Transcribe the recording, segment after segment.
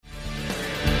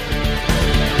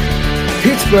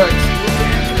Pittsburgh.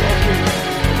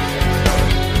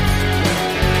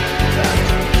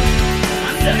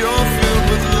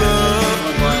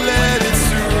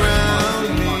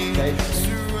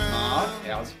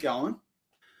 How's it going?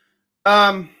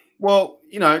 Well,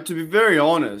 to be very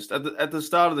honest, at the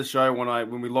start of the show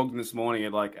when we logged in this morning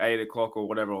at like 8 o'clock or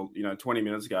whatever, 20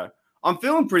 minutes ago, I'm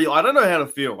feeling I don't know how to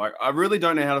feel. Like, I really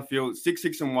don't know how to feel. It's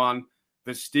 6-6-1.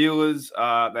 The Steelers,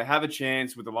 they have a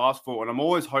chance with the last four, and I'm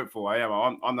always hopeful.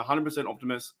 I'm the 100%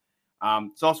 optimist.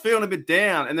 So I was feeling a bit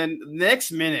down. And then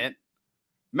next minute,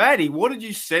 Maddie, what did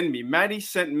you send me? Maddie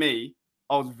sent me,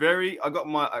 I got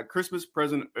my Christmas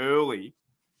present early.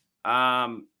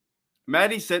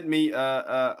 Maddie sent me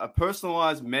a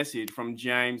personalized message from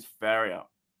James Farrier.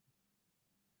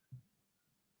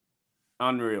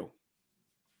 Unreal.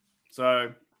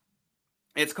 So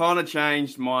it's kind of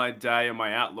changed my day and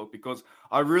my outlook, because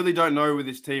I really don't know with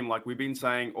this team. Like, we've been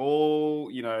saying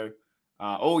all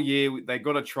year, they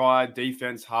got to try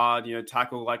defense hard,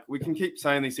 tackle. Like, we can keep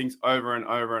saying these things over and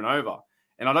over and over.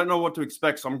 And I don't know what to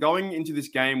expect. So I'm going into this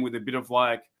game with a bit of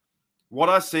like, what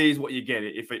I see is what you get.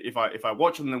 If I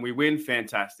watch them and we win,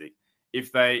 fantastic.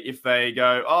 If they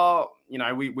go,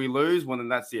 we lose, well, then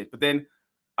that's it. But then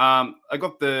I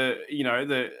got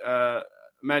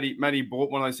Maddie bought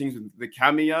one of those things with the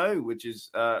cameo, which is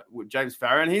with James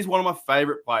Farrier, and he's one of my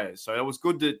favorite players. So it was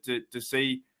good to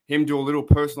see him do a little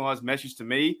personalized message to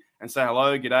me and say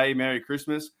hello, g'day, Merry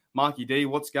Christmas, Marky D,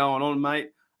 what's going on,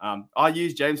 mate? I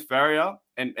use James Farrier,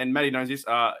 and Maddie knows this.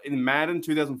 In Madden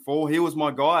 2004, he was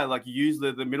my guy. Like, he used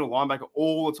the middle linebacker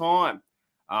all the time.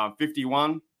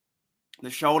 51, the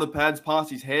shoulder pads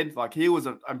past his head. Like, he was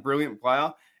a brilliant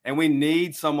player, and we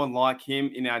need someone like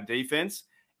him in our defense.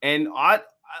 And I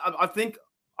think,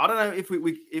 I don't know if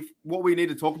what we need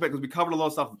to talk about, because we covered a lot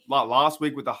of stuff like last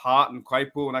week with the Hart and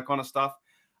Claypool and that kind of stuff.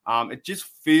 It just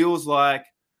feels like,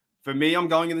 for me, I'm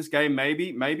going in this game,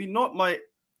 maybe not my.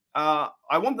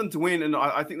 I want them to win, and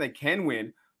I think they can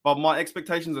win, but my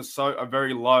expectations are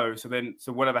very low. So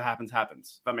whatever happens.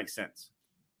 If that makes sense.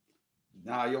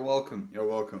 No, you're welcome.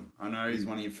 I know he's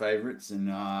one of your favorites, and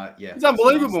it's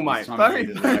unbelievable, mate. It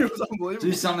was unbelievable.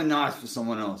 Do something nice for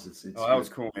someone else. That was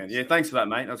cool, man. Yeah, thanks for that,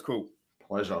 mate. That's cool.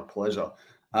 Pleasure.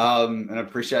 And I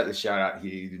appreciate the shout out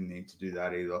here. You didn't need to do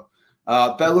that either.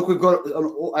 But look, we've got,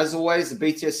 as always,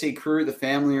 the BTSC crew, the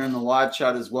family are in the live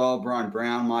chat as well. Brian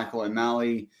Brown, Michael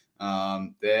O'Malley,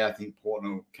 there. I think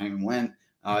Portnoy came and went.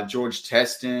 George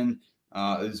Teston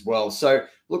as well. So,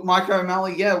 look, Michael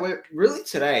O'Malley, we're really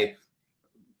today,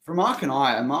 for Mark and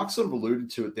I, and Mark sort of alluded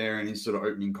to it there in his sort of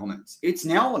opening comments, it's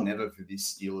now or never for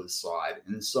this Steelers side.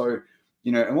 And so,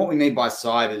 and what we mean by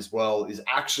side as well is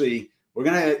actually, we're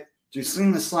going to do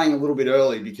sling the slang a little bit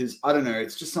early, because I don't know,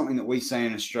 it's just something that we say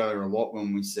in Australia a lot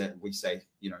when we say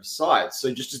sides.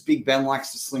 So just as Big Ben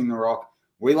likes to sling the rock,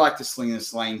 we like to sling the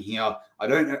slang here. I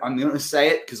don't know, I'm going to say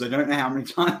it because I don't know how many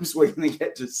times we're going to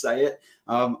get to say it,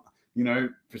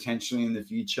 potentially in the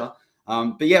future.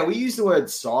 But yeah, we use the word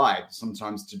side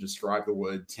sometimes to describe the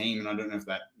word team. And I don't know if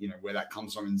that, where that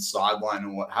comes from in sideline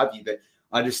or what have you, but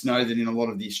I just know that in a lot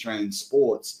of the Australian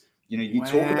sports, you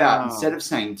talk about, instead of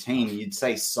saying team, you'd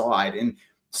say side. And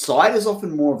side is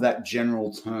often more of that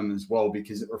general term as well,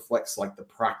 because it reflects like the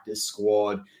practice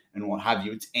squad and what have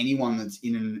you. It's anyone that's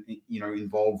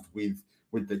involved with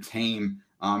the team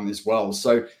as well.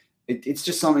 So it's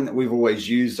just something that we've always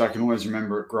used. I can always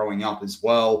remember it growing up as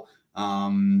well.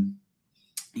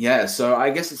 So I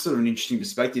guess it's sort of an interesting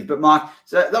perspective. But Mark,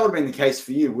 so that would have been the case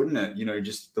for you, wouldn't it?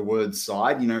 Just the word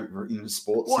side, in the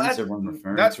sports sense, everyone's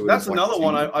referring to it. That's another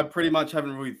one I pretty much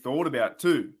haven't really thought about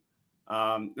too.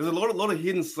 There's a lot of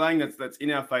hidden slang that's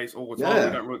in our face all the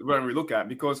time. Yeah. We don't really look at,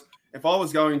 because if I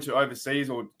was going to overseas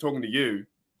or talking to you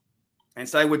and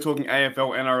say we're talking AFL,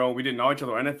 NRL, we didn't know each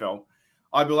other, or NFL,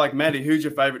 I'd be like, Maddie, who's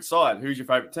your favorite side? Who's your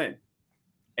favorite team?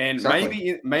 And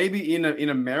exactly. maybe in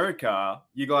America,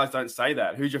 you guys don't say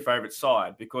that. Who's your favorite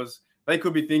side? Because they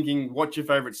could be thinking, what's your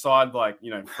favorite side? Like,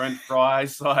 French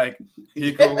fries, like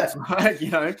pickles, like, Do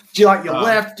you like your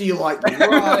left? Do you like your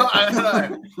right? I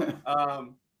don't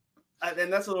know.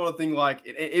 And that's a lot of thing. Like,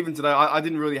 even today, I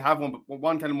didn't really have one, but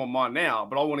one came to my mind now.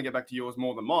 But I want to get back to yours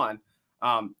more than mine.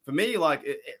 For me, like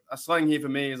a slang here for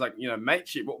me is like,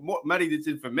 mateship. What Maddie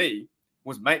did for me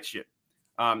was mateship.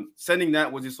 Sending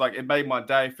that was just like, it made my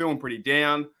day, feeling pretty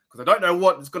down, because I don't know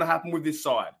what is going to happen with this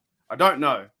side. I don't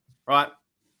know, right?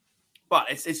 But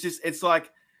it's like,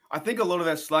 I think a lot of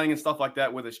our slang and stuff like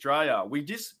that with Australia, we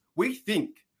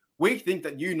think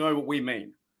that what we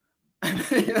mean.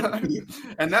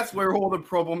 And that's where all the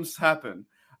problems happen.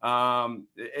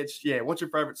 What's your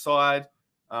favorite side?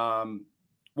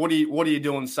 What are you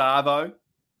doing, Savo?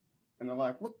 And they're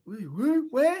like, what? Who?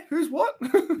 Where? Who's what?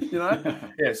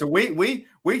 Yeah. So we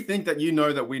think that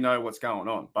that we know what's going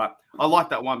on. But I like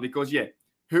that one because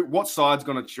what side's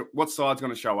gonna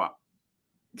show up?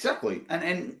 Exactly,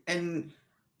 and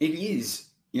it is,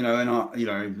 and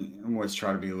I always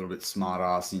try to be a little bit smart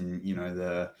ass in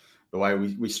the way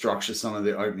we structure some of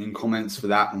the opening comments for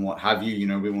that and what have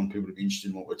you. We want people to be interested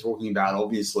in what we're talking about,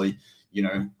 obviously,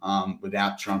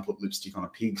 without trying to put lipstick on a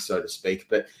pig, so to speak.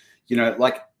 But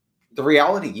like the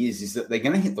reality is that they're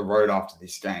going to hit the road after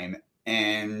this game,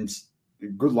 and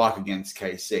good luck against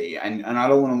KC. And I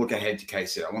don't want to look ahead to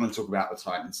KC. I want to talk about the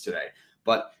Titans today.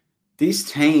 But this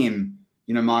team,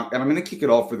 Mark, and I'm going to kick it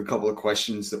off with a couple of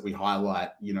questions that we highlight,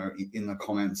 in the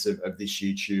comments of this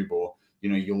YouTube, or,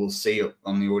 you'll see it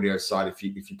on the audio side if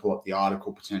you pull up the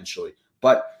article potentially.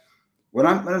 But when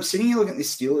I'm sitting here looking at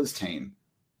this Steelers team,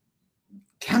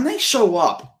 can they show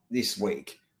up this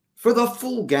week for the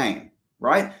full game,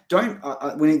 right?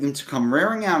 We need them to come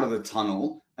rearing out of the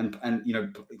tunnel and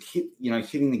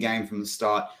hitting the game from the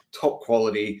start, top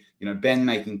quality, Ben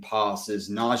making passes,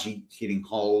 Najee hitting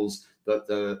holes,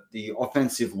 the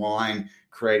offensive line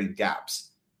creating gaps.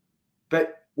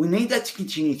 But we need that to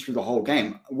continue through the whole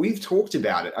game. We've talked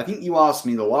about it. I think you asked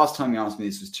me, the last time you asked me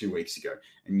this was 2 weeks ago,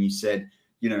 and you said,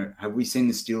 have we seen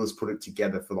the Steelers put it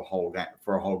together for a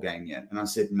whole game yet? And I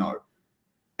said no.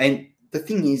 And the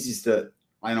thing is that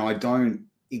I don't,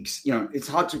 it's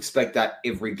hard to expect that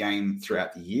every game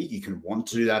throughout the year. You can want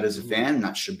to do that as a fan, and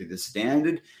that should be the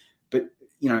standard. But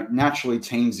naturally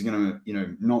teams are going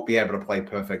to, not be able to play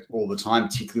perfect all the time,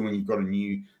 particularly when you've got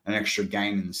an extra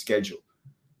game in the schedule.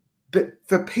 But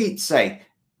for Pete's sake,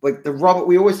 like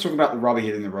we always talk about the rubber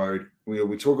hitting the road.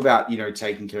 We talk about,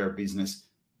 taking care of business.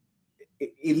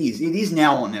 It is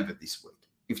now or never this week.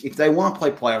 If they want to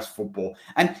play playoffs football,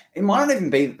 and it might not even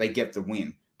be that they get the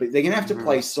win, but they're going to have to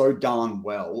play so darn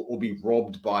well or be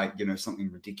robbed by, something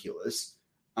ridiculous,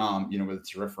 whether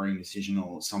it's a refereeing decision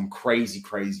or some crazy,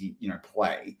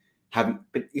 play.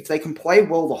 But if they can play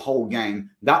well the whole game,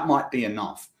 that might be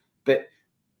enough. But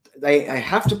they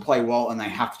have to play well and they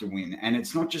have to win. And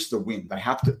it's not just the win. They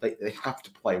have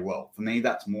to play well. For me,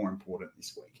 that's more important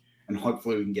this week. And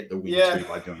hopefully we can get the win too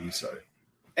by doing so.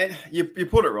 And you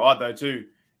put it right, though, too.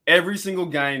 Every single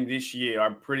game this year,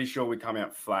 I'm pretty sure we come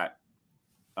out flat.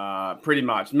 Pretty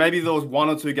much. Maybe there was 1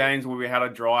 or 2 games where we had a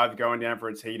drive going down for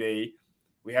a TD.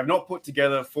 We have not put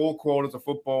together 4 quarters of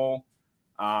football.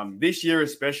 This year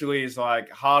especially is like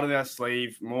hard in our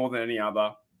sleeve more than any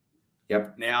other.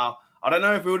 Yep. Now, I don't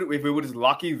know if we were just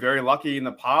lucky, very lucky in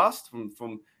the past from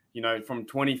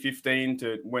 2015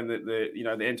 to when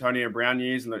the Antonio Brown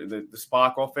years and the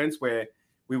Spark offense where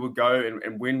we would go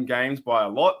and win games by a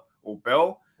lot, or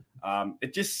Bell.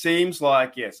 It just seems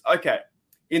like, yes, okay.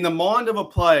 In the mind of a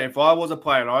player, if I was a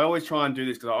player, and I always try and do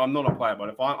this because I'm not a player, but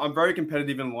if I'm very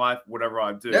competitive in life, whatever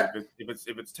I do, if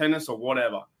it's tennis or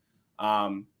whatever,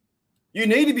 you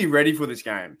need to be ready for this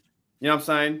game. You know what I'm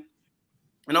saying?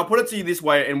 And I'll put it to you this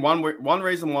way, and one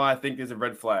reason why I think there's a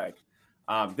red flag.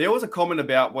 There was a comment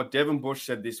about what Devin Bush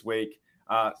said this week.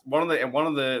 One of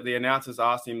the announcers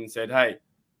asked him and said, "Hey,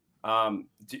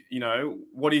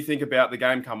 what do you think about the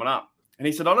game coming up?" And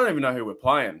he said, "I don't even know who we're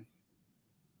playing."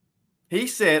 He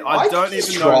said, "I don't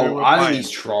even know who we're playing." I think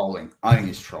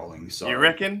he's trolling. So you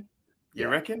reckon? You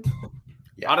reckon?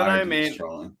 Yeah, I don't know,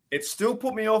 man. It still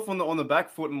put me off on the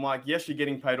back foot. And like, yes, you're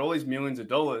getting paid all these millions of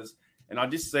dollars. And I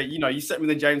just say, you set me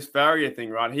the James Farrier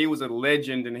thing, right? He was a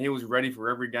legend and he was ready for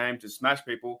every game to smash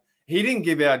people. He didn't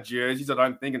give out jerseys, I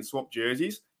don't think, and swap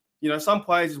jerseys. Some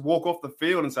players just walk off the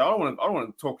field and say, I don't want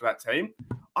to talk to that team.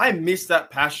 I miss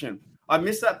that passion. I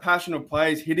miss that passion of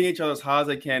players hitting each other as hard as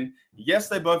they can. Yes,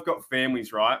 they both got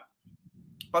families, right?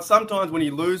 But sometimes when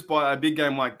you lose by a big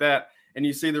game like that and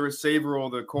you see the receiver or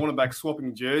the cornerback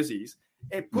swapping jerseys,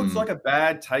 it puts like a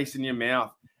bad taste in your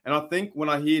mouth. And I think when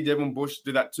I hear Devin Bush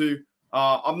do that too,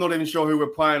 I'm not even sure who we're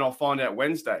playing. I'll find out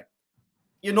Wednesday.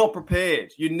 You're not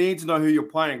prepared. You need to know who you're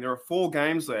playing. There are 4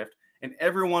 games left, and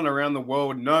everyone around the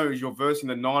world knows you're versing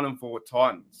the 9-4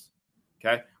 Titans.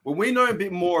 Okay? When we know a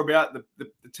bit more about the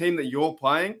team that you're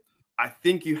playing, I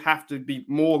think you have to be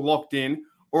more locked in,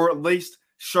 or at least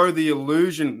show the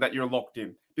illusion that you're locked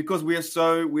in, because we are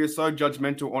so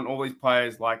judgmental on all these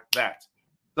players like that.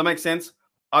 Does that make sense?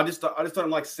 I just don't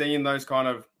like seeing those kind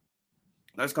of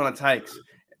takes.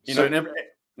 Go.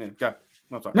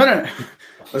 No. I was going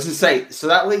to say, so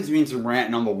that leads me into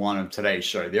rant number 1 of today's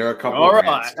show. There are a couple of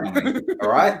rants coming. All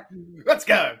right? Let's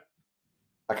go.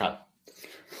 Okay.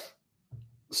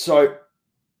 So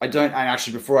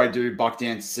actually, before I do, Buck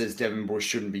Dance says Devin Bush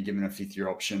shouldn't be given a 5th-year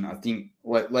option. I think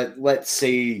let's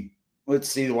see let's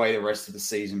see the way the rest of the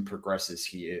season progresses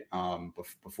here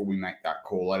before we make that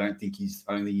call. I don't think he's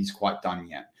quite done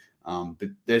yet, but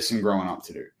there's some growing up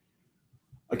to do.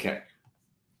 Okay,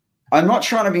 I'm not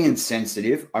trying to be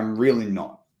insensitive. I'm really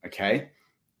not. Okay,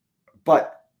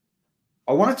 but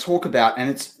I want to talk about, and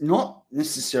it's not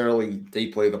necessarily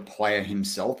deeply the player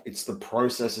himself. It's the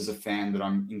process as a fan that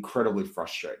I'm incredibly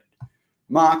frustrated.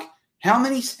 Mark, how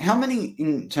many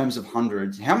in terms of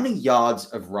hundreds, how many yards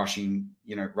of rushing,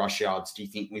 rush yards do you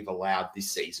think we've allowed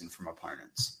this season from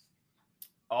opponents?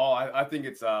 Oh, I think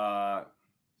it's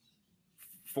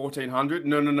 1,400.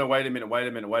 No. Wait a minute.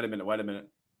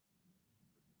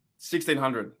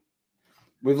 1,600.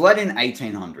 We've let in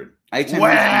 1,800.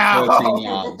 1,813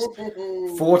 yards,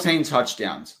 14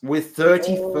 touchdowns. We're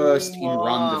 31st in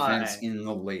run defense in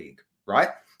the league, right?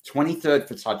 23rd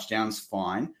for touchdowns,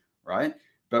 fine, right?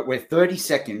 But we're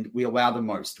 32nd. We allow the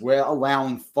most. We're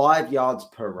allowing 5 yards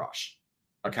per rush.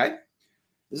 Okay?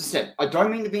 As I said, I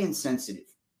don't mean to be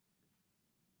insensitive.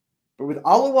 But with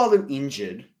Alualu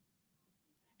injured,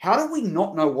 how do we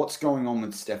not know what's going on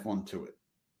with Stephon Tuitt?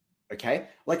 Okay?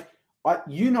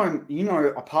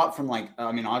 Apart from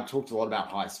I've talked a lot about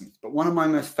Highsmith, but one of my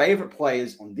most favorite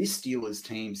players on this Steelers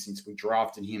team since we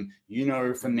drafted him,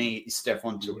 for me, is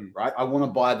Stephon Tuitt, right? I want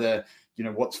to buy the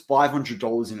what's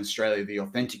 $500 in Australia, the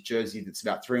authentic jersey that's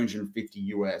about $350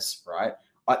 US, right?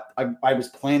 I was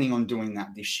planning on doing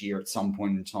that this year at some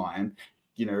point in time.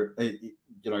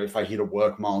 If I hit a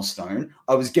work milestone,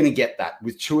 I was going to get that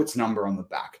with Tuitt's number on the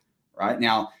back, right?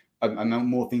 Now, I'm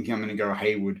more thinking I'm going to go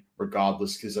Hayward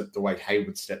regardless because the way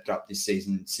Hayward stepped up this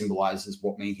season symbolizes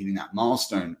what me hitting that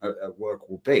milestone at work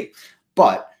will be.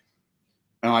 But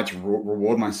I like to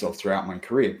reward myself throughout my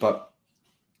career. But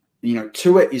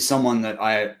Tuitt is someone that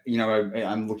I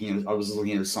was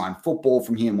looking at a signed football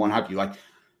from him, what have you. Like,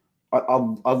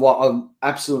 I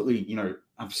absolutely, I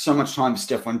have so much time for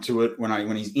Stephon Tuitt.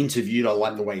 When he's interviewed, I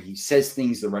like the way he says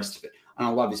things, the rest of it. And I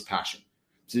love his passion.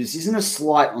 So this isn't a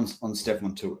slight on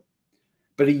Stephon Tuitt.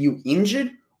 But are you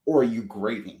injured or are you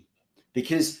grieving?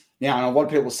 Because now, and a lot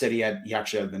of people said he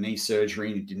actually had the knee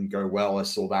surgery and it didn't go well. I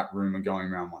saw that rumor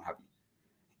going around, what have you.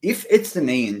 If it's the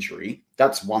knee injury,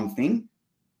 that's one thing.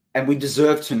 And we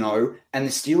deserve to know. And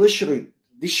the Steelers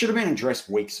this should have been addressed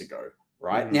weeks ago,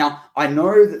 right? Mm-hmm. Now, I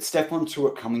know that Stephon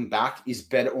Tuitt coming back is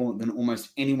better than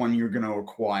almost anyone you're going to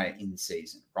acquire in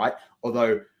season, right?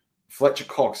 Although Fletcher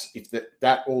Cox, if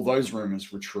all those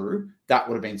rumors were true, that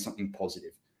would have been something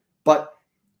positive. But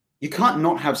you can't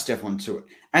not have Stephon Tuitt.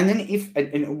 And then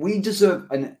we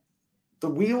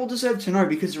all deserve to know,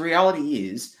 because the reality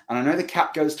is, and I know the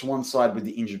cap goes to one side with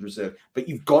the injured reserve, but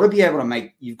you've got to be able to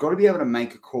make a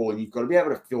call, and you've got to be able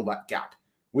to fill that gap.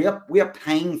 We are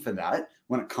paying for that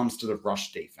when it comes to the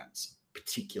rush defense,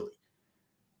 particularly.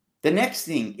 The next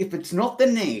thing, if it's not the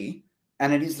knee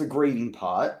and it is the grieving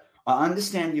part, I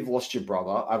understand you've lost your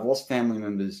brother. I've lost family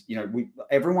members.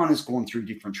 Everyone has gone through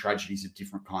different tragedies of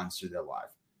different kinds through their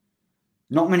life.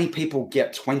 Not many people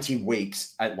get 20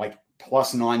 weeks at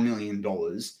plus $9 million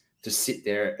to sit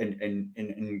there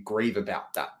and grieve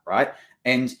about that, right?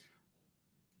 And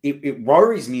it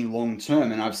worries me long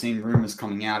term, and I've seen rumors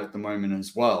coming out at the moment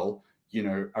as well,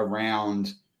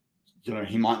 around,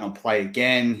 he might not play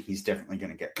again, he's definitely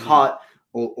going to get cut,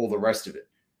 all the rest of it.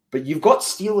 But you've got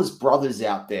Steelers brothers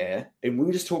out there, and we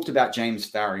just talked about James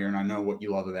Farrier, and I know what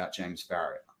you love about James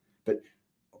Farrier. But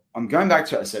I'm going back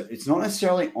to it. I said it's not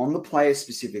necessarily on the player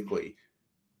specifically,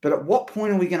 but at what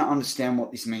point are we going to understand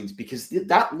what this means? Because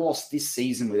that loss this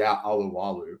season without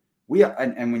Alualu,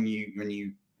 and when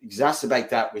you exacerbate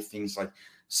that with things like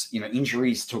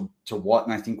injuries to Watt,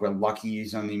 and I think we're lucky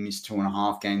he's only missed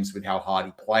 2.5 games with how hard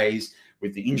he plays,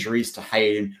 with the injuries to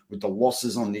Hayden, with the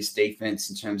losses on this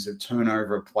defense in terms of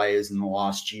turnover of players in the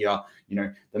last year,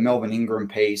 the Melvin Ingram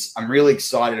piece. I'm really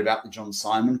excited about the John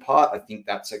Simon part. I think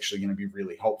that's actually going to be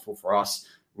really helpful for us.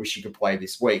 Wish he could play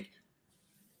this week.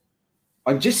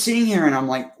 I'm just sitting here and I'm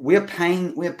like, we're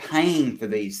paying for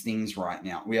these things right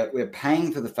now. We're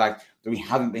paying for the fact that we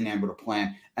haven't been able to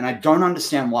plan. And I don't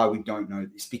understand why we don't know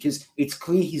this, because it's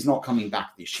clear he's not coming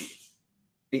back this year.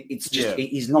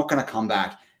 He's not going to come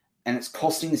back, and it's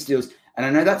costing the Steelers. And I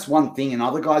know that's one thing, and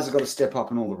other guys have got to step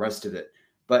up and all the rest of it.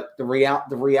 But the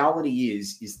reality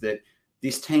is that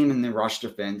this team in the rush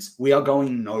defense, we are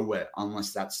going nowhere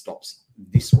unless that stops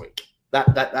this week.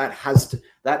 That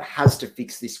has to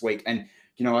fix this week. And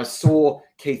I saw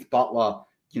Keith Butler,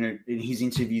 in his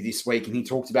interview this week, and he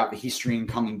talked about the history and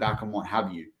coming back and what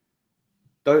have you.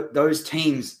 Those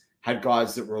teams had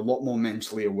guys that were a lot more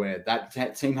mentally aware.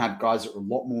 That team had guys that were a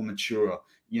lot more mature,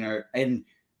 and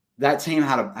that team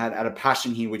had a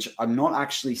passion here, which I'm not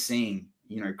actually seeing,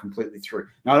 completely through.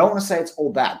 Now, I don't want to say it's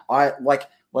all bad. I like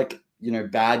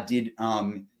Bad did,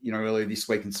 earlier this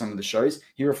week in some of the shows.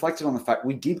 He reflected on the fact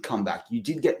we did come back. You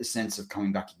did get the sense of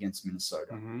coming back against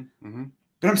Minnesota.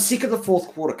 But I'm sick of the fourth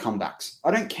quarter comebacks.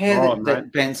 I don't care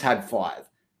that Ben's had 5.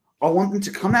 I want them to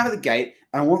come out of the gate,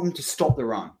 and I want them to stop the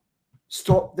run.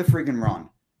 Stop the friggin' run.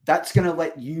 That's going to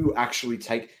let you actually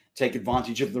take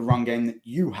advantage of the run game that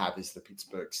you have as the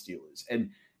Pittsburgh Steelers. And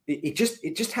it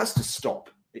just has to stop.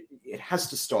 It has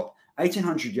to stop.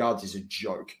 1,800 yards is a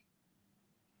joke.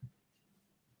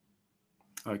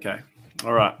 Okay.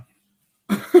 All right.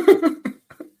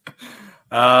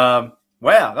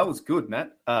 Wow, that was good,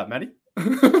 Matty.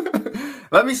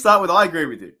 Let me start with I agree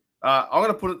with you. I'm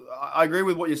going to I agree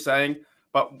with what you're saying,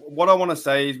 but what I want to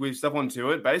say is we step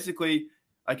onto it. Basically,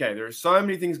 okay, there are so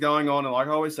many things going on, and like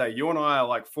I always say, you and I are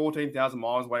like 14,000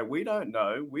 miles away. We don't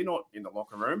know. We're not in the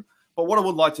locker room. But what I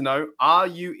would like to know, are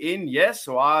you in yes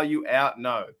or are you out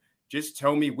no? Just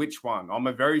tell me which one. I'm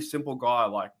a very simple guy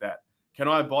like that. Can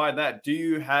I buy that? Do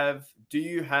you have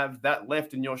that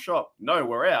left in your shop? No,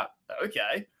 we're out.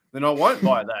 Okay, then I won't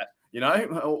buy that,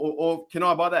 or can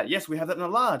I buy that? Yes, we have that in a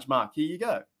large, Mark. Here you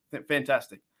go.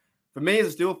 Fantastic. For me as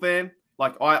a Steel fan,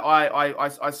 like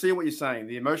I see what you're saying.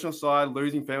 The emotional side,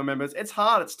 losing family members, it's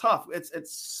hard, it's tough, it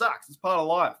sucks. It's part of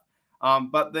life.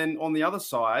 But then on the other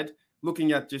side,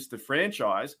 looking at just the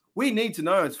franchise, we need to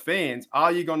know as fans,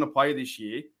 are you going to play this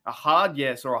year? A hard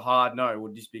yes or a hard no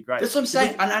would just be great. That's what I'm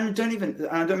saying. And I don't mean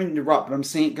to interrupt, but I'm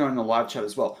seeing it going in the live chat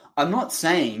as well. I'm not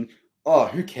saying, oh,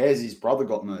 who cares his brother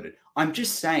got murdered. I'm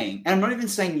just saying, and I'm not even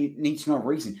saying you need to know a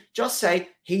reason. Just say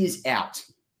he is out,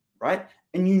 right?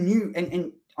 And you knew,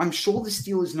 and I'm sure the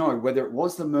Steelers know whether it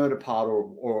was the murder part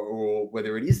or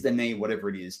whether it is the knee, whatever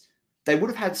it is. They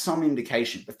would have had some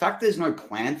indication. The fact there's no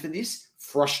plan for this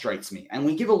frustrates me. And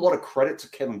we give a lot of credit to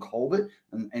Kevin Colbert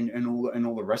and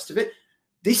all the rest of it.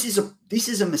 This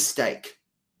is a mistake.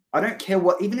 I don't care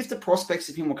what, even if the prospects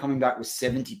of him were coming back with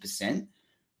 70%,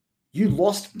 you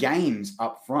lost games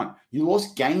up front. You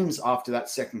lost games after that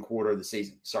second quarter of the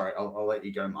season. Sorry, I'll let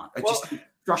you go, Mark. It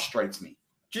frustrates me.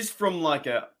 Just from like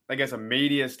a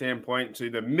media standpoint to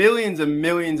the millions and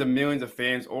millions and millions of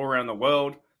fans all around the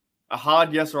world, a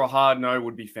hard yes or a hard no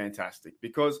would be fantastic,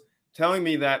 because telling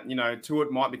me that,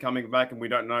 Tuitt might be coming back and we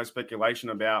don't know, speculation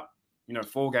about,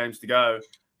 4 games to go.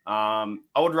 I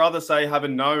would rather say have a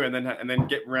no and then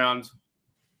get around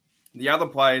the other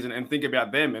players and think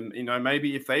about them. And,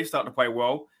 maybe if they start to play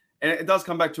well, and it does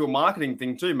come back to a marketing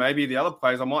thing too, maybe the other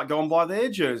players, I might go and buy their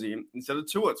jersey instead of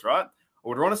Tuitt's, right? I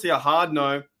would want to see a hard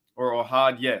no or a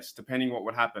hard yes, depending what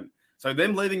would happen. So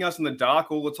them leaving us in the dark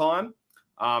all the time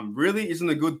really isn't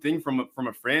a good thing from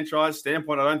a franchise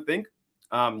standpoint, I don't think,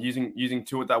 using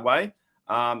Tuitt that way.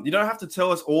 You don't have to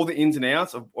tell us all the ins and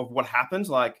outs of what happens.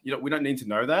 Like, we don't need to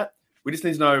know that. We just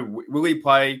need to know, will he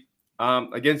play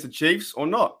against the Chiefs or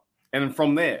not? And then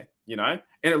from there, and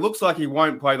it looks like he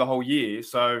won't play the whole year.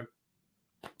 So,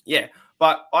 yeah.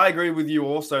 But I agree with you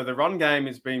also. The run game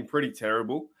has been pretty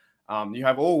terrible. You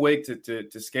have all week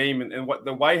to scheme. And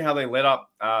the way how they let up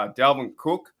Dalvin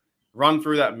Cook run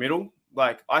through that middle.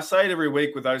 Like, I say it every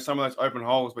week with some of those open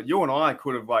holes, but you and I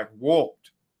could have,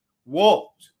 walked.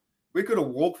 We could have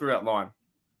walked through that line.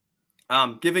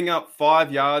 Giving up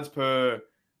 5 yards per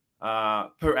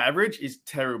average is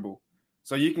terrible.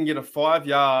 So you can get a 5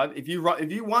 yard. If you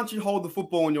once you hold the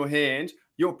football in your hand,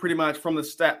 you're pretty much, from the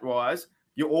stat wise,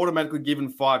 you're automatically given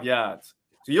 5 yards.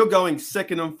 So you're going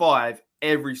 2nd and 5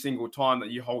 every single time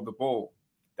that you hold the ball.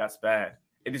 That's bad.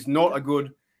 It is not a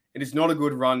good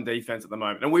run defense at the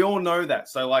moment. And we all know that.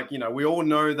 So we all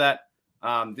know that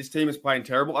this team is playing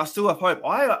terrible. I still have hope.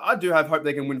 I do have hope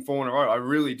they can win 4 in a row. I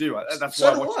really do. That's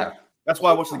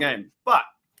why I watch the game. But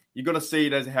you got to see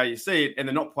it as how you see it, and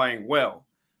they're not playing well.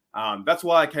 That's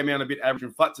why I came out a bit average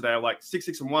and flat today. Like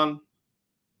 6-6-1.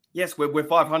 Yes, we're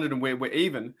 500 and we're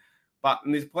even, but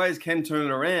these players can turn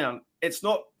it around. It's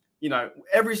not,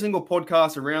 every single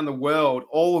podcast around the world,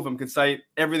 all of them could say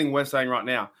everything we're saying right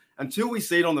now. Until we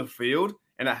see it on the field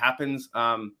and it happens,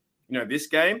 this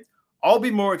game, I'll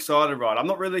be more excited, right? I'm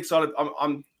not really excited.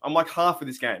 I'm like half of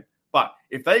this game. But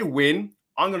if they win,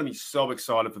 I'm going to be so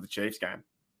excited for the Chiefs game.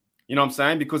 You know what I'm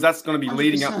saying? Because that's going to be 100%.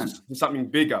 Leading up to something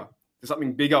bigger.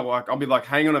 Like, I'll be like,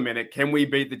 hang on a minute. Can we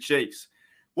beat the Chiefs?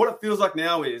 What it feels like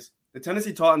now is the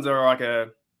Tennessee Titans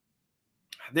are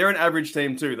they're an average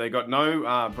team too. They got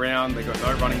no Brown. They got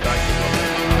no running back.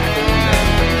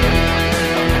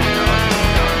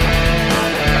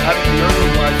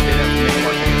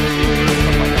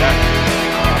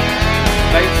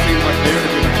 They seem like they're in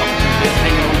a good company.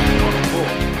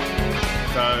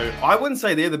 So I wouldn't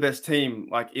say they're the best team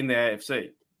in the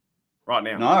AFC, right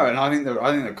now. No, and I think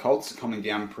the Colts are coming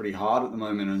down pretty hard at the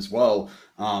moment as well.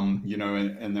 You know,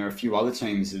 and there are a few other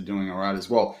teams that are doing all right as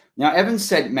well. Now, Evans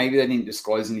said maybe they didn't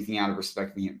disclose anything out of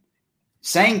respect for him.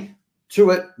 Saying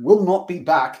Tua will not be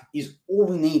back is all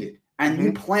we needed, and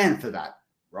you plan for that,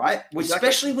 right? Exactly.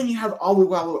 Especially when you have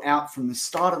Alualu out from the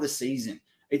start of the season.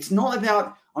 It's not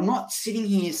about. I'm not sitting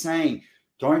here saying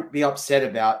don't be upset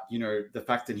about, you know, the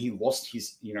fact that he lost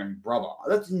his, you know, brother.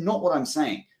 That's not what I'm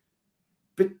saying.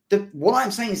 But what I'm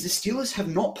saying is the Steelers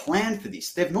have not planned for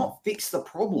this. They've not fixed the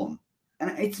problem. And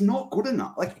it's not good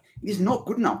enough. Like, it is not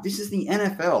good enough. This is the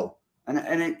NFL.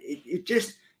 And it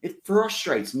just, it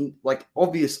frustrates me. Like,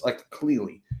 obvious, like,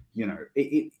 clearly, you know,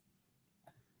 you're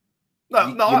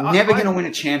never going to win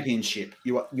a championship.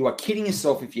 You are kidding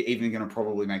yourself if you're even going to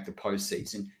probably make the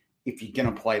postseason if you're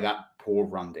going to play that poor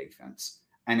run defense.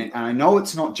 And I know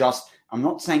it's not just, I'm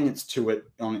not saying it's to it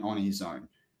on his own.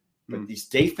 But this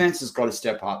defense has got to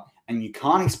step up, and you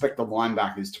can't expect the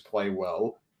linebackers to play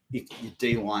well if your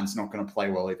D-line's not going to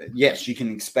play well either. Yes, you can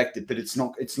expect it, but it's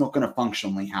not going to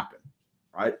functionally happen,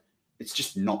 right? It's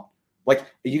just not. Like, are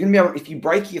you going to be able, if you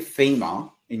break your femur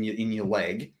in your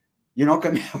leg, you're not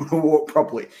going to be able to walk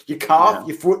properly. Your calf,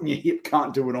 your foot, and your hip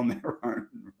can't do it on their own,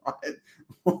 right?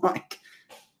 Like,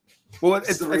 well,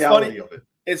 it's the reality of it.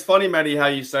 It's funny, Matty, how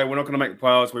you say we're not going to make the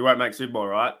playoffs, we won't make Super Bowl,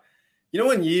 right? You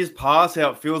know, in years past, how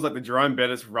it feels like the Jerome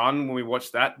Bettis run when we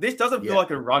watch that? This doesn't feel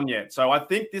like a run yet. So I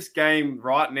think this game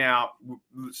right now,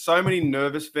 so many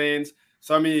nervous fans,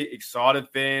 so many excited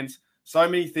fans, so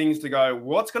many things to go,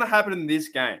 what's going to happen in this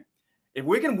game? If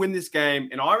we can win this game,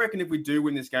 and I reckon if we do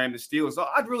win this game, the Steelers,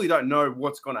 I really don't know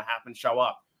what's going to happen, show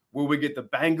up. Will we get the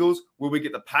Bengals? Will we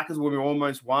get the Packers when we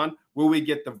almost won? Will we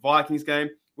get the Vikings game?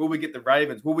 Will we get the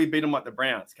Ravens? Will we beat them like the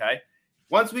Browns, okay?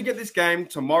 Once we get this game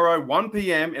tomorrow, 1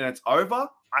 p.m., and it's over,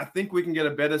 I think we can get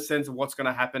a better sense of what's going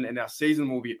to happen, and our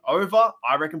season will be over.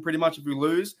 I reckon pretty much if we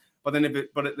lose, but then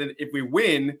if we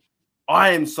win,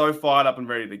 I am so fired up and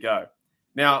ready to go.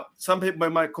 Now, some people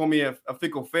might call me a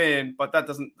fickle fan, but that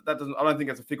doesn't. I don't think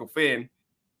it's a fickle fan.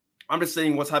 I'm just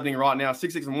seeing what's happening right now.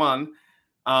 6-6-1.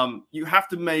 You have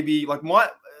to maybe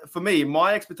for me,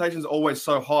 my expectations are always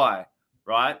so high,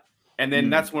 right? And then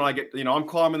that's when I get, you know, I'm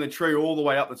climbing the tree all the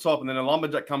way up the top, and then a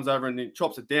lumberjack comes over and he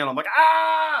chops it down. I'm like,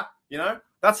 you know,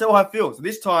 that's how I feel. So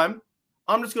this time,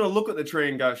 I'm just going to look at the tree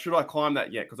and go, should I climb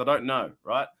that yet? Because I don't know,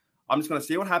 right? I'm just going to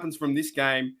see what happens from this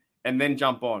game and then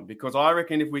jump on. Because I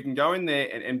reckon if we can go in there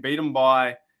and beat them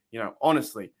by, you know,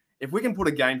 honestly, if we can put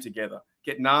a game together,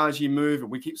 get Najee moving,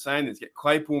 we keep saying this, get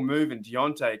Claypool moving,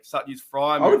 Deontay, use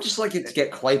Fry. I would just like it to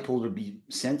get Claypool to be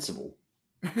sensible.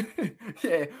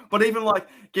 Yeah, but even like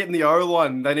getting the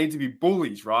O-line, they need to be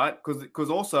bullies, right? Because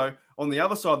also on the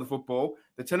other side of the football,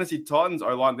 the Tennessee Titans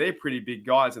O-line, they're pretty big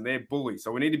guys and they're bullies.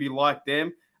 So we need to be like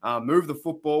them, move the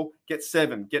football, get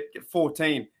 7, get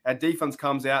 14. Our defense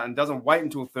comes out and doesn't wait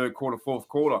until third quarter, fourth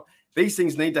quarter. These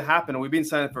things need to happen, and we've been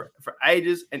saying it for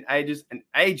ages and ages and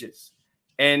ages.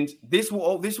 And this will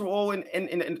all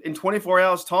in 24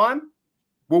 hours time.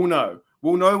 We'll know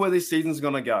where this season's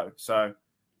going to go. So.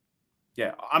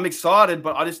 Yeah, I'm excited,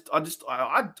 but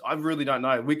I really don't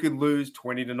know. We could lose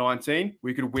 20-19.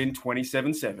 We could win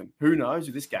 27-7. Who knows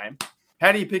with this game?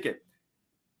 How do you pick it?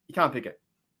 You can't pick it.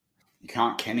 You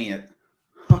can't Kenny it.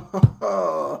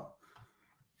 Oh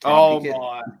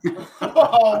my!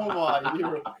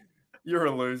 You're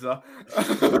a loser. But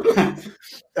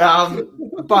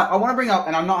I want to bring up,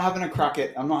 and I'm not having a crack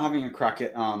at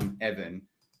Evan,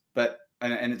 but.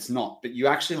 And it's not, but you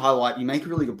actually you make a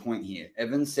really good point here.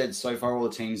 Evan said so far all the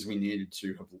teams we needed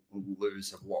to lose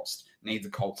have lost. Need the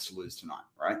Colts to lose tonight,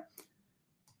 right?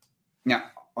 Now,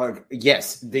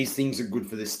 yes, these things are good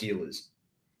for the Steelers.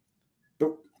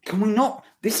 But can we not?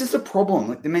 This is the problem.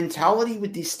 Like, the mentality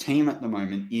with this team at the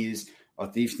moment is,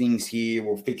 these things here,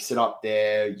 we'll fix it up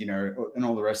there, you know, and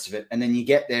all the rest of it. And then you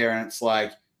get there and it's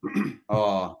like,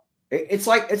 It's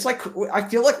like I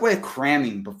feel like we're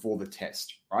cramming before the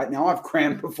test, right? Now I've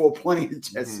crammed before plenty of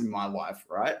tests in my life,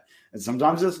 right? And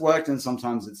sometimes it's worked and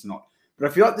sometimes it's not. But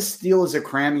I feel like the Steelers are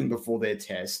cramming before their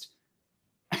test.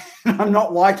 I'm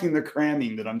not liking the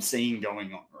cramming that I'm seeing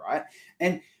going on, right?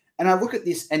 And I look at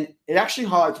this, and it actually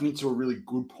highlights me to a really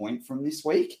good point from this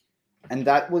week. And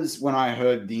that was when I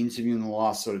heard the interview in the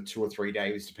last sort of 2 or 3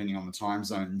 days, depending on the time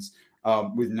zones,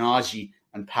 with Najee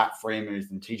and Pat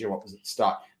Freiermuth and TJ Watt was at the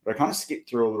start. But I kind of skipped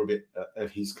through a little bit of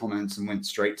his comments and went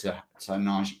straight to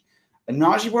Najee. And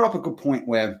Najee brought up a good point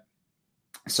where,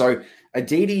 so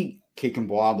Aditi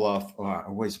Kikamblabla, I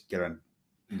always get a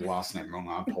last name wrong,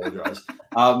 I apologize.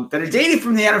 But Aditi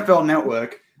from the NFL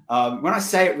Network, when I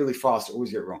say it really fast, I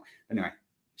always get it wrong. Anyway,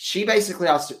 she basically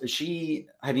asked. She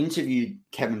had interviewed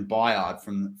Kevin Byard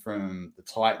from the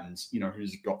Titans.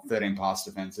 Who's got 13 pass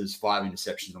defenses, 5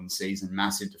 interceptions on the season,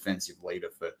 massive defensive leader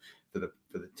for the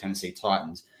Tennessee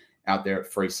Titans out there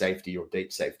at free safety or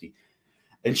deep safety.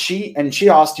 And she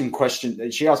asked him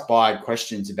questions. She asked Byard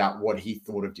questions about what he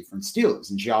thought of different Steelers,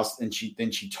 and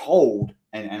she told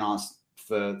and asked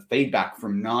for feedback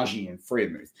from Najee and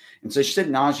Freiermuth. And so she said,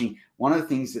 Najee, one of the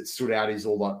things that stood out is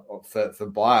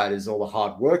for Byard is all the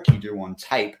hard work you do on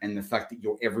tape and the fact that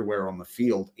you're everywhere on the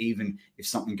field. Even if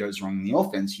something goes wrong in the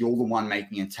offense, you're the one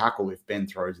making a tackle if Ben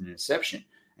throws an interception.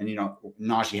 And,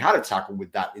 Najee had a tackle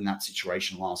with that in that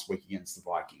situation last week against the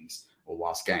Vikings, or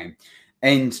last game.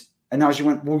 And Najee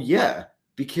went, well, yeah,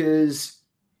 because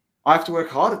I have to work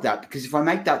hard at that, because if I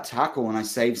make that tackle and I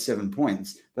save 7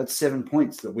 points, that's 7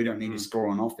 points that we don't need to score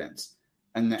on offense.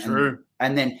 And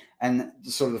then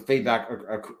sort of the feedback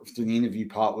through the interview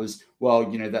part was, well,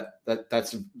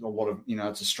 that's a lot of,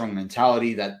 it's a strong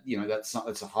mentality, that, that's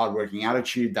a hardworking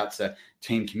attitude. That's a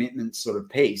team commitment sort of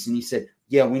piece. And he said,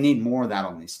 yeah, we need more of that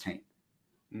on this team.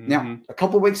 Mm-hmm. Now, a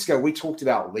couple of weeks ago, we talked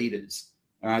about leaders.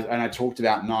 And I talked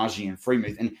about Najee and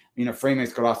Freiermuth. And,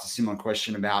 Freiermuth got asked a similar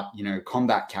question about,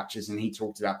 combat catches. And he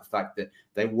talked about the fact that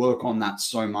they work on that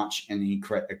so much. And he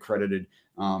accredited,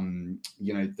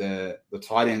 the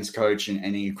tight ends coach.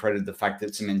 And he accredited the fact that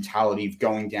it's a mentality of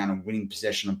going down and winning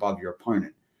possession above your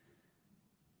opponent.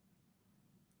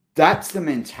 That's the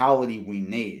mentality we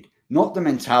need. Not the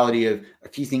mentality of a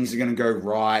few things are going to go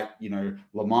right.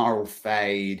 Lamar will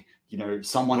fade.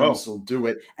 Someone else will do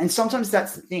it. And sometimes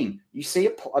that's the thing. You see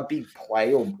a big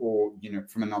play or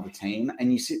from another team,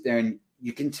 and you sit there and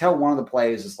you can tell one of the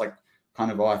players is like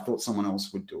kind of, I thought someone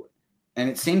else would do it. And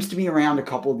it seems to be around a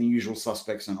couple of the usual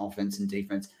suspects on offense and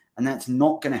defense, and that's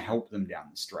not going to help them down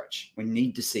the stretch. We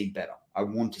need to see better. I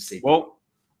want to see better. Well,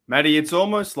 Matty, it's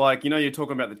almost like, you're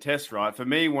talking about the test, right? For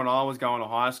me, when I was going to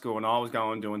high school and I was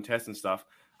doing tests and stuff,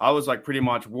 I was like pretty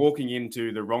much walking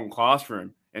into the wrong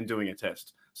classroom and doing a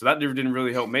test. So that didn't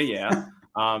really help me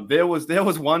out. There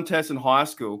was one test in high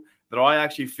school that I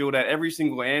actually filled out every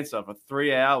single answer for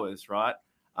 3 hours, right?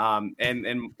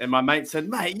 And my mate said,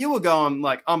 mate, you were going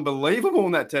like unbelievable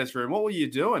in that test room. What were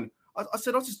you doing? I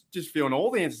said, I was just filling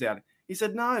all the answers out. He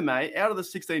said, no, mate, out of the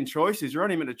 16 choices, you're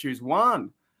only meant to choose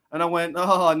one. And I went,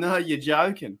 oh, no, you're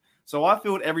joking. So I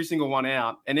filled every single one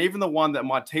out. And even the one that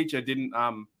my teacher didn't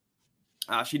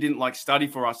like study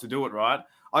for us to do it, right?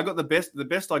 I got the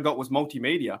best I got was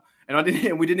multimedia,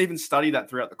 and we didn't even study that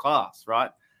throughout the class,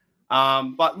 right?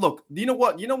 But look, you know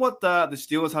what the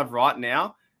Steelers have right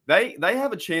now? They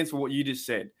have a chance for what you just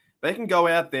said. They can go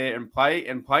out there and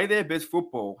play their best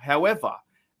football. However,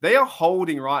 they are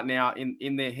holding right now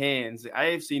in their hands the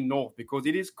AFC North, because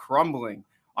it is crumbling.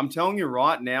 I'm telling you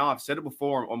right now, I've said it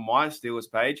before on my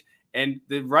Steelers page, and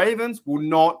the Ravens will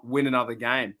not win another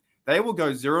game. They will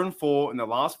go 0-4 in the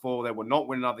last 4. They will not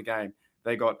win another game.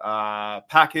 They got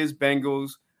Packers,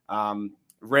 Bengals,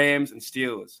 Rams, and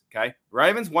Steelers. Okay,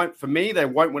 Ravens they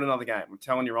won't win another game. I'm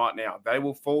telling you right now, they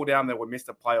will fall down. They will miss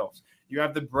the playoffs. You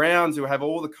have the Browns, who have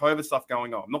all the COVID stuff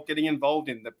going on. I'm not getting involved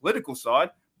in the political side,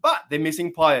 but they're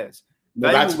missing players.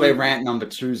 Well, that's where rant number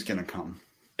 2 is going to come.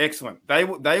 Excellent. They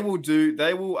will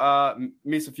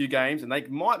miss a few games, and they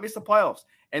might miss the playoffs.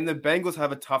 And the Bengals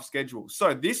have a tough schedule.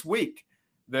 So this week,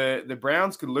 the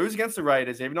Browns could lose against the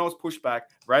Raiders, even though it's pushed back.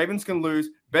 Ravens can lose.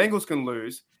 Bengals can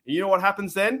lose. And you know what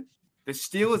happens then? The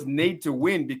Steelers need to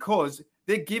win, because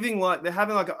they're having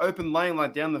like an open lane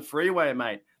like down the freeway,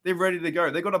 mate. They're ready to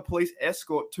go. They've got a police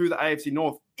escort to the AFC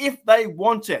North if they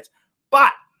want it.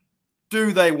 But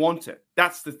do they want it?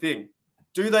 That's the thing.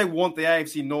 Do they want the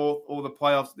AFC North or the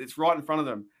playoffs? It's right in front of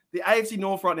them. The AFC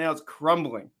North right now is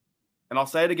crumbling. And I'll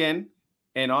say it again,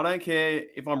 and I don't care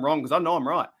if I'm wrong, because I know I'm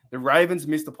right. The Ravens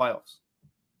missed the playoffs.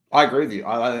 I agree with you.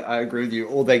 I agree with you.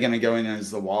 Or they're going to go in as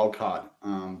the wild card.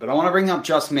 But I want to bring up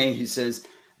Just Me, who says, at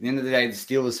the end of the day, the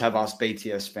Steelers have us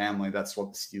BTS family. That's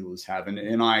what the Steelers have.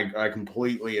 And I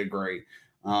completely agree.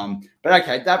 But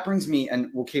okay, that brings me, and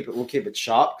we'll keep it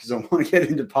sharp, because I want to get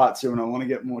into part 2, and I want to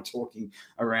get more talking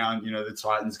around, the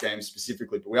Titans game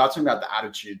specifically. But we are talking about the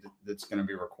attitude that's going to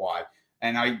be required.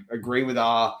 And I agree with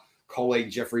our colleague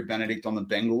Jeffrey Benedict on the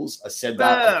Bengals. I said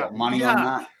that. I've got money on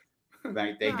that.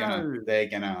 They're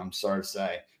gonna. I'm sorry to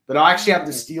say, but I actually have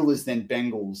the Steelers, then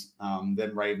Bengals,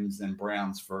 then Ravens, then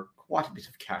Browns for quite a bit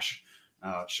of cash,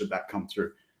 should that come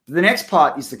through. But the next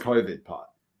part is the COVID part.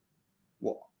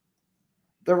 Well,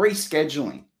 the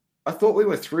rescheduling. I thought we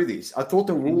were through this. I thought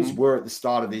the rules were at the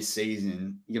start of this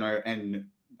season, and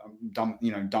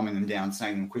dumbing them down,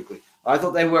 saying them quickly. I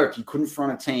thought they were. If you couldn't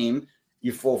front a team,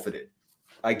 you forfeited.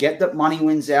 I get that money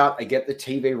wins out. I get the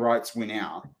TV rights win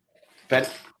out.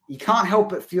 But you can't help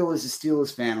but feel as a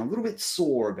Steelers fan a little bit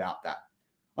sore about that.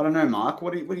 I don't know, Mark.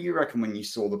 What do you reckon when you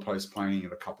saw the postponing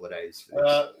of a couple of days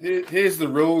for this? Here's the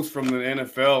rules from the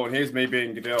NFL, and here's me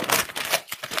being Goodell.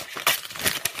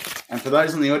 And for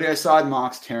those on the audio side,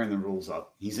 Mark's tearing the rules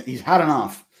up. He's had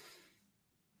enough.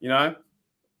 You know,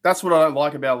 that's what I don't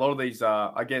like about a lot of these,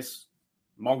 I guess,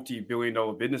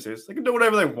 multi-billion-dollar businesses. They can do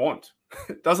whatever they want.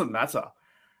 It doesn't matter.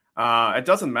 It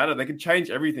doesn't matter. They can change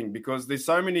everything because there's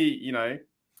so many, you know,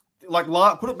 like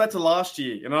put it back to last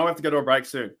year, and I have to go to a break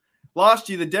soon. Last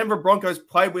year, the Denver Broncos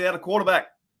played without a quarterback.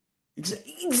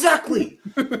 Exactly.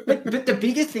 but the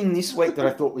bigger thing this week that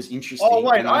I thought was interesting. Oh,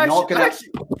 wait. I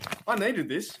needed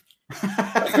this.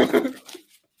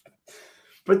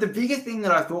 But the bigger thing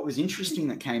that I thought was interesting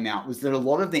that came out was that a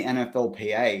lot of the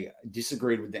NFLPA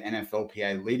disagreed with the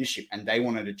NFLPA leadership, and they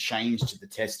wanted to change to the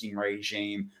testing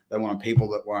regime. They wanted people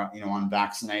that were, you know,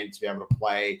 unvaccinated to be able to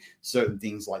play certain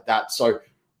things like that. So,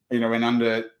 you know, and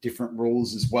under different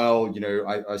rules as well, you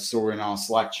know, I saw in our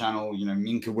Slack channel, you know,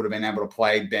 Minka would have been able to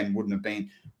play, Ben wouldn't have been,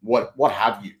 what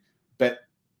have you. But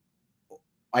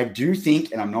I do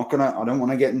think, and I don't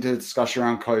want to get into a discussion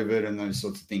around COVID and those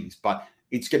sorts of things, but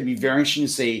it's going to be very interesting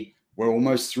to see. We're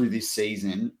almost through this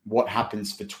season. What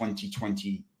happens for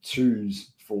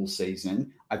 2022's full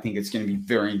season? I think it's going to be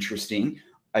very interesting.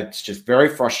 It's just very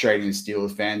frustrating as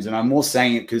Steelers fans. And I'm more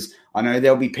saying it because I know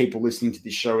there'll be people listening to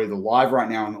this show either live right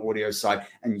now on the audio side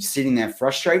and you're sitting there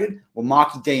frustrated. Well,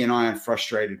 Marky D and I are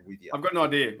frustrated with you. I've got an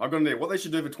idea. What they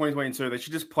should do for 2022, they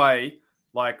should just play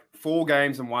like 4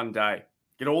 games in one day.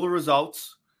 Get all the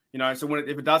results. You know, so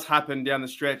if it does happen down the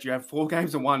stretch, you have 4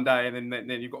 games in one day, and then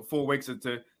you've got 4 weeks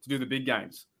to do the big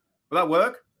games. Will that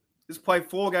work? Just play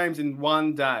 4 games in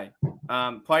one day.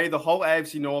 Play the whole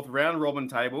AFC North round robin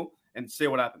table and see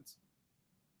what happens.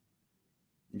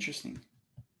 Interesting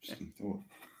thought.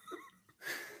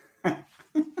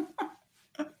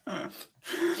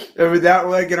 And with that,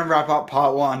 we're going to wrap up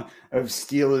part 1 of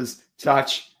Steelers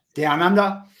Touch Down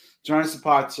Under. Join us for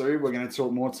part 2. We're going to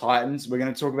talk more Titans. We're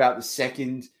going to talk about the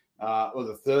second or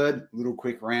the third little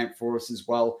quick rant for us as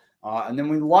well. And then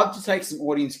we'd love to take some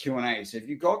audience Q&A. So if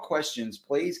you've got questions,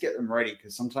 please get them ready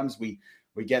because sometimes we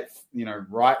get, you know,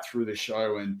 right through the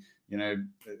show and, you know,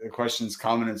 the questions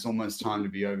come and it's almost time to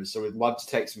be over. So we'd love to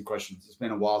take some questions. It's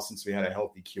been a while since we had a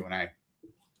healthy Q&A.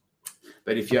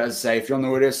 But if you're on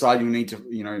the audio side, you'll need to,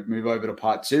 you know, move over to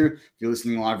part 2. If you're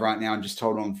listening live right now, just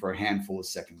hold on for a handful of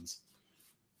seconds.